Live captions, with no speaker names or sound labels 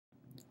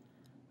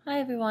Hi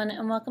everyone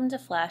and welcome to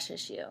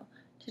Flashissue.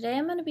 Today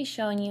I'm going to be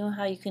showing you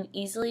how you can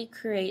easily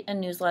create a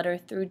newsletter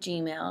through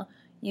Gmail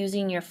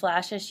using your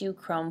Flashissue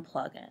Chrome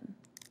plugin.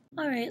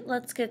 Alright,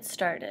 let's get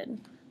started.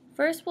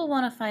 First we'll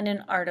want to find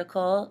an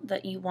article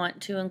that you want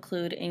to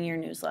include in your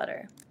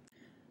newsletter.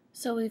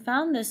 So we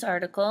found this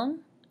article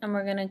and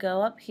we're going to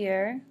go up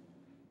here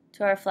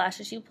to our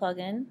Flashissue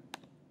plugin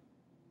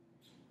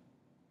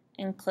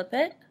and clip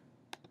it.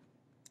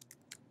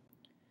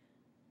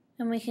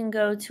 And we can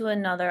go to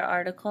another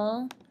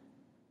article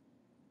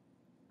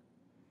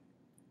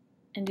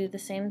and do the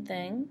same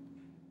thing.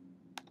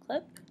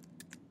 Clip.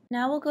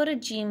 Now we'll go to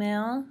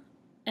Gmail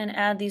and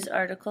add these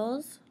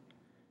articles.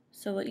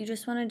 So what you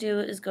just want to do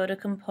is go to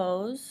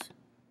Compose,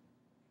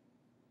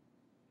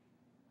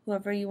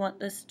 whoever you want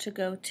this to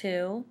go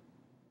to,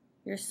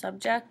 your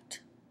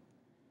subject,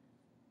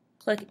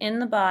 click in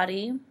the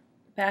body,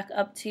 back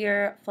up to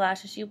your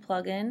Flashissue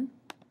plugin,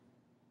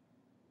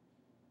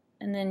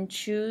 and then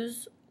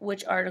choose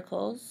which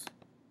articles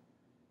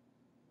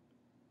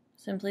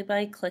simply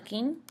by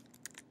clicking.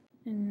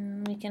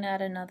 And we can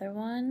add another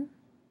one.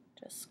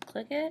 Just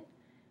click it,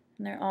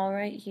 and they're all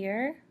right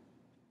here.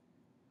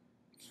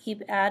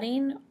 Keep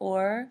adding,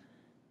 or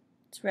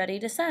it's ready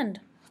to send.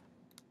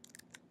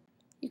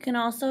 You can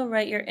also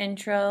write your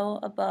intro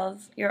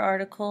above your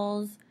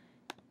articles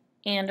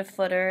and a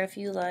footer if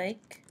you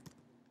like.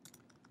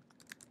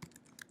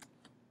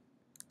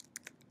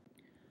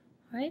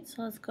 Alright,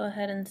 so let's go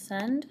ahead and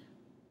send.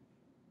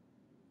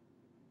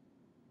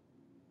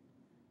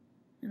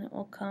 And it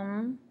will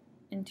come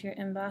into your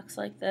inbox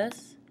like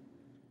this.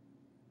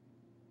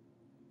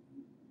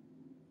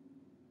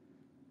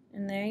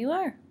 And there you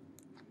are.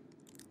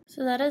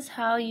 So that is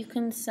how you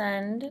can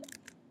send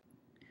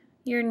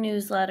your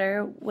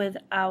newsletter with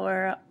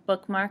our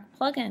Bookmark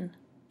plugin.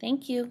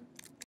 Thank you.